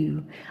of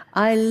you.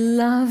 I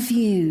love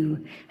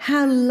you.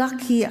 How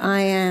lucky I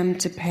am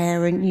to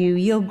parent you.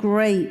 You're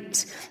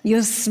great.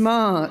 You're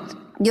smart.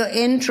 You're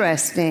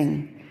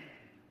interesting.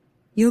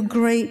 You're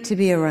great to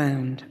be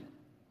around.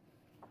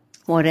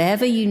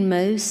 Whatever you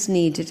most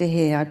needed to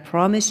hear, I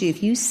promise you,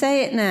 if you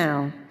say it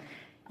now,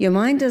 your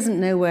mind doesn't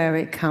know where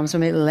it comes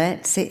from. It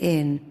lets it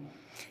in.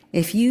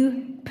 If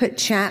you put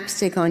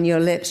chapstick on your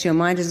lips, your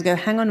mind doesn't go,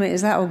 hang on a minute,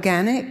 is that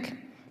organic?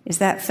 Is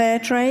that fair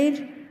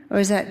trade? Or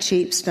is that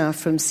cheap stuff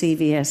from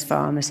CVS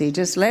Pharmacy?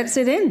 Just lets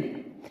it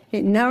in.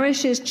 It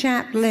nourishes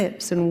chapped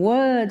lips, and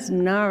words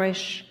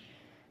nourish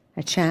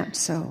a chapped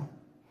soul.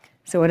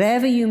 So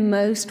whatever you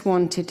most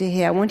wanted to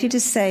hear, I want you to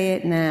say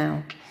it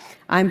now.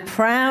 I'm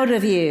proud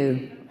of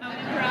you.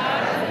 I'm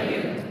proud of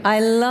you. I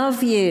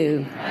love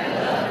you. I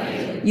love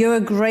you. You're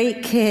a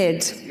great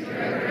kid. You're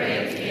a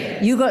great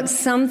kid. You got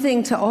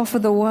something to offer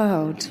the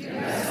world. You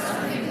got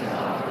something to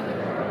offer the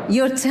world.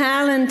 You're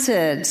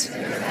talented.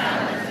 You're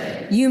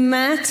talented. You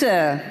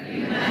matter.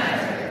 You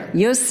matter.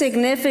 You're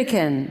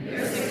significant.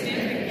 You're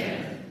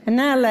significant. And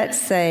now let's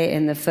say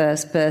in the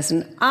first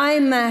person, I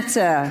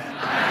matter.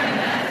 I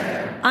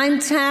matter. I'm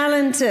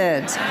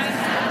talented. I'm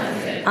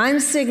talented. I'm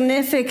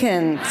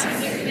significant. I'm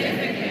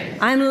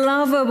significant. I'm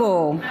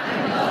lovable.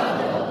 I'm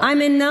lovable.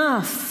 I'm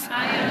enough.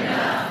 I am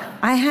enough.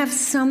 I have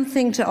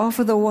something to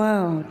offer the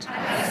world. I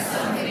have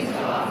something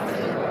to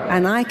offer the world.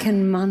 And I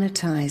can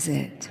monetize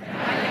it.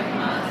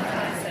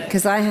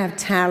 Because I have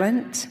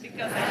talent.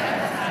 Because I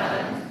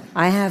have talent.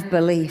 I have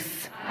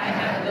belief. I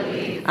have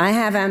belief. I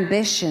have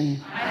ambition.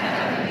 I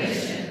have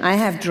ambition. I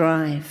have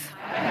drive.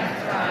 I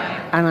have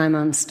drive. And I'm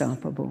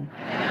unstoppable.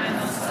 And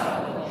I'm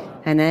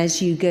unstoppable. And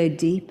as you go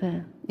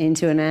deeper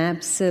into an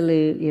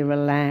absolutely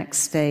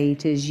relaxed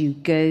state, as you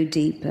go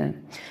deeper,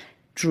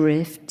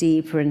 drift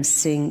deeper and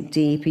sink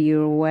deeper,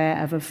 you're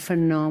aware of a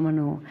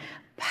phenomenal,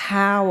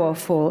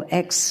 powerful,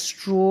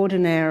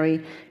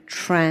 extraordinary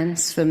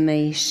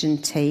transformation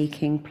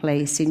taking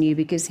place in you.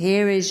 Because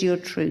here is your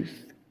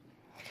truth.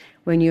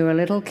 When you were a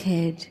little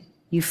kid,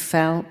 you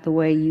felt the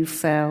way you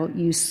felt,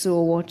 you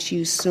saw what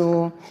you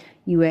saw,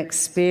 you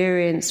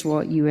experienced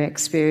what you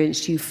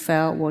experienced, you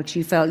felt what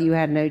you felt, you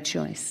had no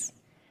choice.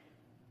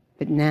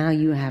 But now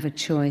you have a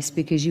choice,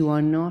 because you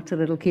are not a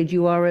little kid,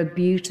 you are a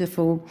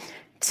beautiful,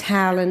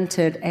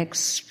 talented,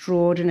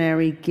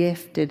 extraordinary,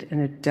 gifted an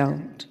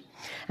adult.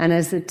 And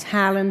as the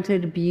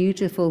talented,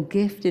 beautiful,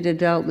 gifted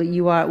adult that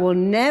you are, it will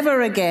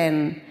never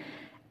again,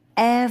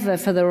 ever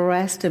for the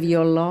rest of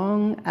your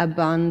long,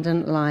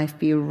 abundant life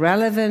be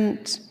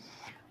relevant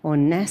or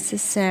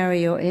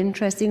necessary or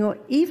interesting or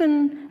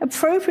even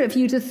appropriate for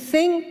you to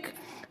think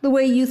the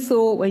way you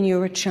thought when you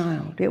were a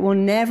child. It will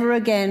never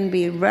again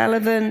be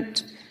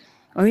relevant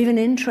or even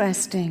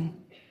interesting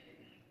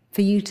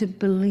for you to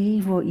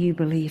believe what you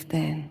believed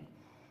then,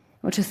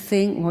 or to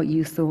think what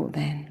you thought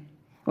then,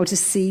 or to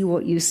see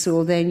what you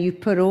saw then. You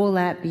put all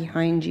that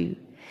behind you.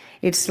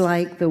 It's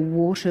like the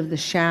water of the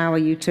shower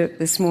you took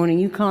this morning.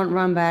 You can't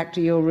run back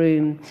to your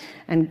room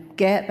and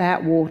get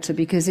that water,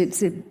 because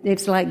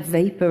it's like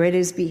vapor. It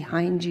is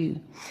behind you.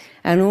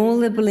 And all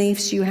the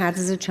beliefs you had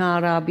as a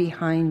child are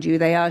behind you.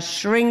 They are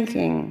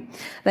shrinking.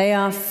 They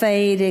are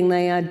fading.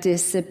 They are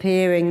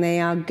disappearing.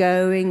 They are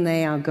going.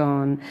 They are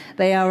gone.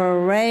 They are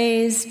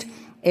erased,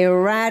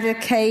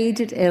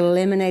 eradicated,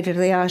 eliminated.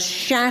 They are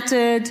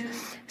shattered,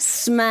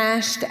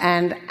 smashed,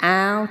 and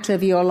out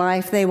of your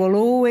life. They will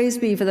always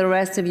be for the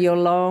rest of your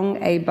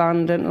long,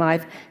 abundant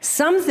life.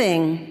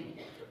 Something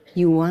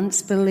you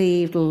once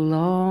believed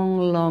long,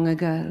 long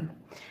ago.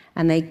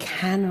 And they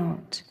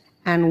cannot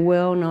and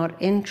will not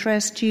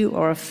interest you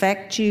or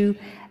affect you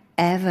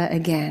ever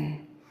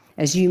again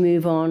as you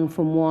move on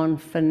from one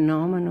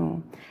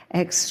phenomenal,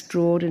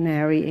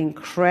 extraordinary,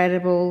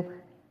 incredible,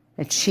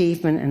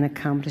 achievement and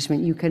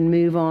accomplishment. You can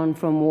move on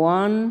from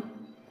one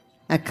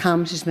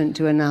accomplishment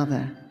to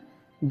another.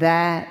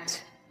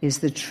 That is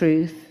the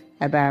truth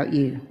about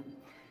you.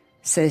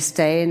 So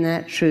stay in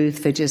that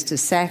truth for just a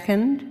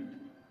second.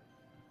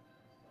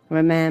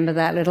 Remember,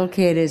 that little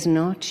kid is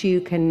not you,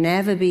 can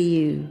never be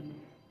you,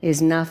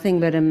 is nothing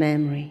but a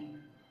memory,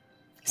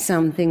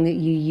 something that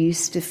you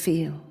used to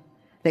feel,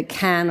 that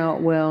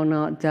cannot, will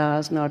not,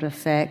 does not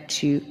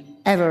affect you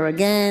ever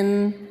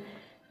again.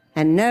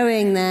 And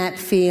knowing that,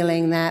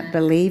 feeling that,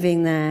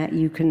 believing that,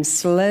 you can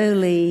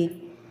slowly,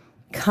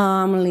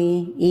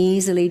 calmly,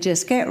 easily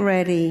just get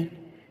ready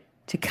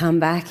to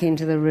come back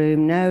into the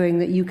room, knowing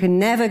that you can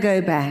never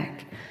go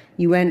back.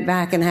 You went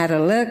back and had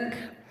a look.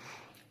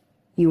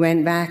 You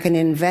went back and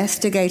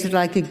investigated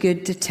like a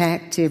good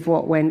detective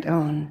what went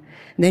on.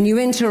 And then you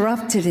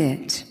interrupted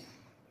it.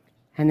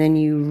 And then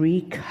you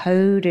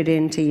recoded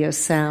into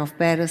yourself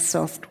better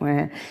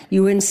software.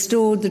 You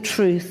installed the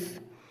truth.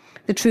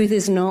 The truth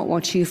is not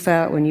what you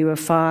felt when you were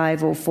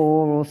 5 or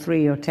 4 or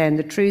 3 or 10.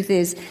 The truth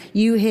is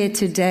you here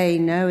today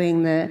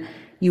knowing that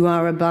you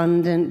are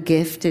abundant,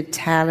 gifted,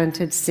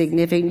 talented,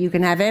 significant. You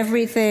can have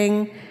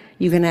everything.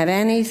 You can have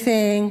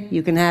anything.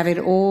 You can have it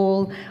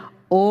all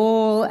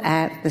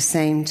at the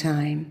same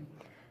time.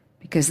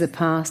 Because the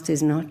past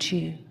is not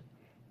you.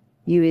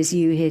 You is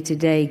you here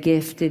today,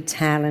 gifted,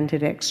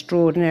 talented,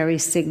 extraordinary,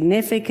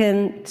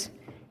 significant.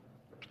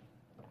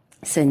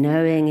 So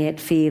knowing it,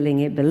 feeling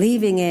it,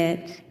 believing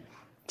it,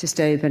 just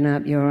open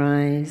up your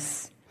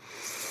eyes.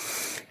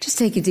 Just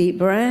take a deep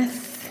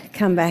breath,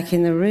 come back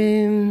in the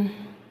room,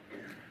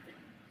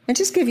 and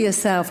just give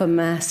yourself a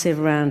massive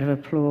round of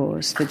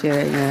applause for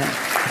doing that.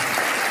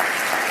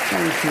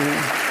 Thank you.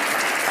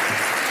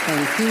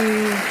 Thank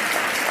you.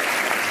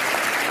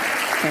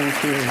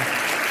 Thank you.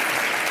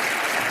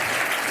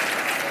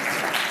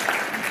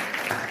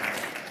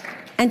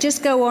 And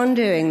just go on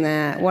doing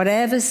that.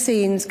 Whatever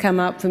scenes come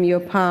up from your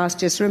past,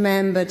 just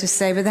remember to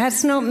say, but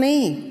that's not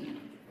me.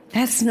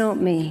 That's not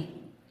me.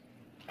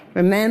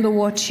 Remember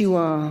what you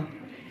are,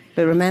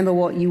 but remember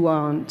what you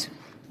aren't.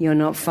 You're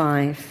not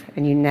 5,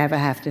 and you never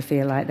have to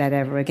feel like that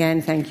ever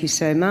again. Thank you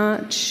so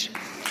much.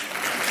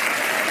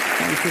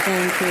 Thank you,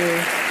 thank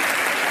you.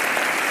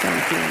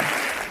 Thank you.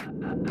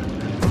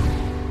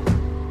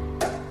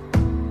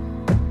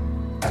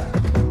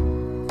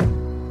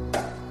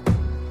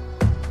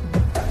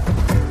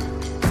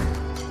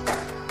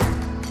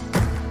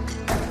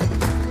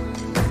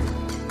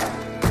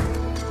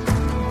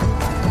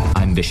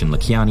 I'm Vishen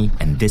Lakhiani,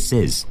 and this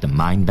is the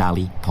Mind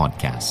Valley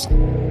Podcast.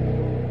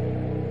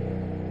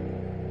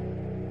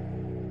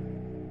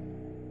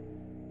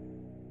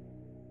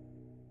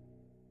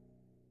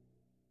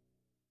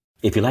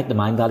 If you like the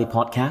Mind Valley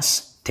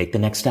Podcast, take the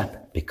next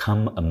step.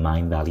 Become a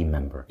Mind Valley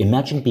member.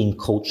 Imagine being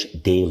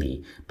coached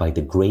daily by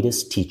the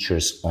greatest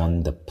teachers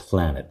on the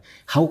planet.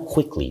 How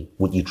quickly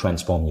would you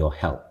transform your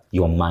health,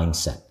 your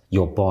mindset,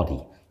 your body,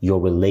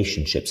 your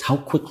relationships? How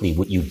quickly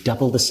would you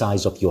double the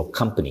size of your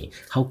company?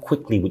 How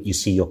quickly would you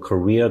see your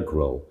career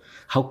grow?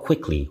 How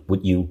quickly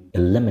would you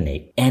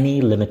eliminate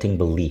any limiting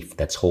belief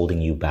that's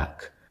holding you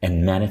back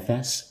and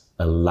manifest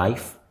a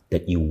life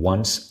that you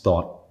once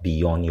thought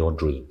beyond your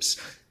dreams?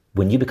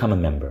 When you become a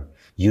member,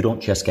 you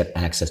don't just get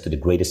access to the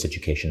greatest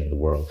education in the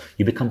world.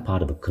 You become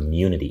part of a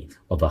community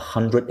of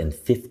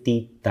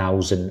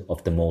 150,000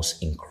 of the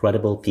most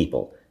incredible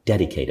people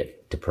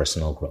dedicated to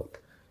personal growth.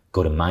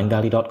 Go to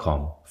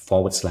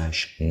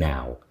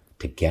mindvalley.com/now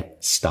to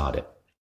get started.